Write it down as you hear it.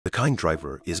The kind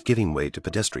driver is giving way to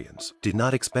pedestrians. Did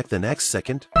not expect the next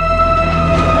second.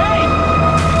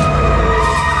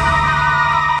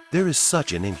 There is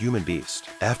such an inhuman beast.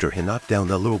 After he knocked down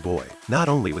the little boy, not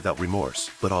only without remorse,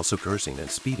 but also cursing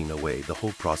and speeding away, the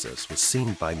whole process was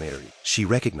seen by Mary. She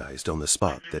recognized on the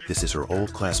spot that this is her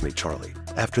old classmate Charlie.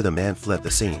 After the man fled the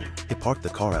scene, he parked the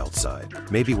car outside.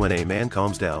 Maybe when a man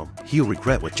calms down, he'll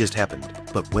regret what just happened.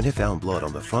 But when he found blood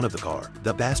on the front of the car,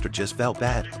 the bastard just felt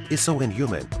bad. It's so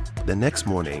inhuman. The next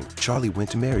morning, Charlie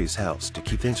went to Mary's house to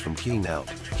keep things from getting out.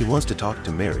 He wants to talk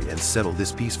to Mary and settle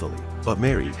this peacefully. But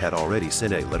Mary had already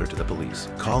sent a letter to the police,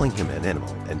 calling him an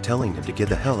animal and telling him to get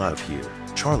the hell out of here.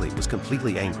 Charlie was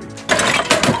completely angry.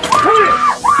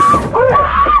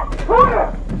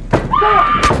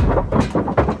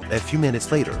 A few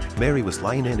minutes later, Mary was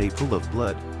lying in a pool of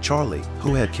blood. Charlie,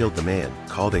 who had killed the man,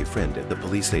 called a friend at the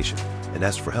police station and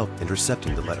asked for help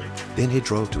intercepting the letter. Then he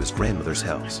drove to his grandmother's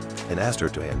house and asked her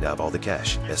to hand out all the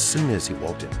cash as soon as he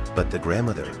walked in. But the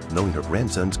grandmother, knowing her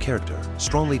grandson's character,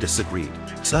 strongly disagreed.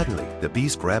 Suddenly, the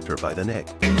beast grabbed her by the neck.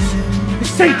 The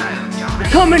safe! The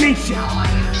combination!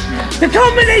 The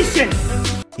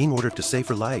combination! In order to save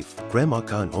her life, Grandma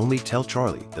can only tell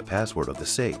Charlie the password of the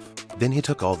safe. Then he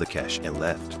took all the cash and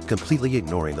left, completely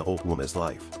ignoring the old woman's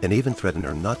life, and even threatened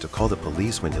her not to call the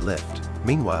police when he left.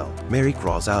 Meanwhile, Mary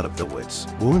crawls out of the woods,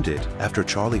 wounded after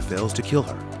Charlie fails to kill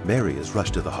her. Mary is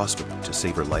rushed to the hospital to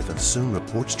save her life and soon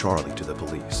reports Charlie to the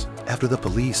police. After the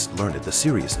police learned the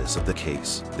seriousness of the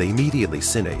case, they immediately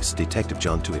sent Ace Detective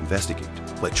John to investigate.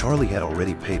 But Charlie had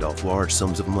already paid off large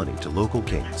sums of money to local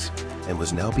gangs and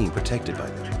was now being protected by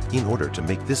them. In order to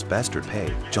make this bastard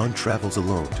pay, John travels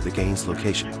alone to the gang's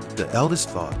location. The eldest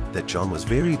thought that John was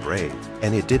very brave,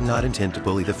 and it did not intend to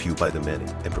bully the few by the many,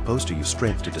 and proposed to use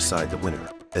strength to decide the winner.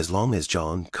 As long as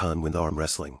John can win the arm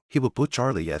wrestling, he will put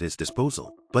Charlie at his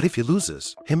disposal. But if he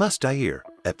loses, he must die here.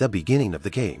 At the beginning of the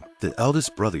game, the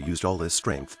eldest brother used all his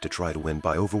strength to try to win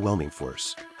by overwhelming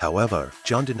force. However,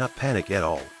 John did not panic at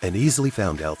all and easily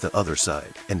found out the other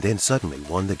side, and then suddenly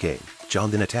won the game. John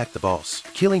then attacked the boss,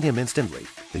 killing him instantly.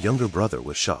 The younger brother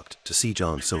was shocked to see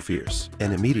John so fierce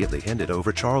and immediately handed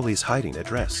over Charlie's hiding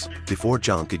address. Before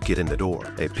John could get in the door,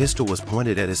 a pistol was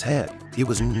pointed at his head. It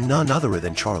was none other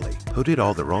than Charlie, who did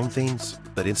all the wrong things.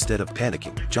 But instead of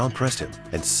panicking, John pressed him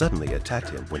and suddenly attacked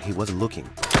him when he wasn't looking.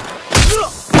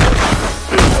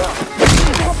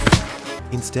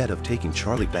 Instead of taking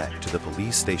Charlie back to the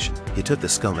police station, he took the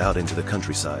scum out into the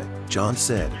countryside. John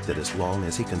said that as long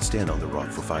as he can stand on the rock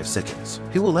for 5 seconds,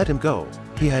 he will let him go.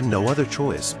 He had no other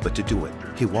choice but to do it.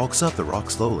 He walks up the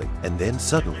rock slowly, and then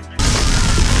suddenly,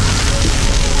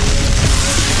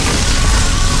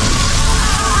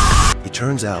 it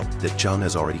turns out that John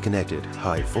has already connected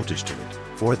high voltage to it.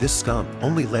 For this scum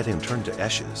only let him turn to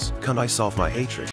ashes. Can I solve my hatred?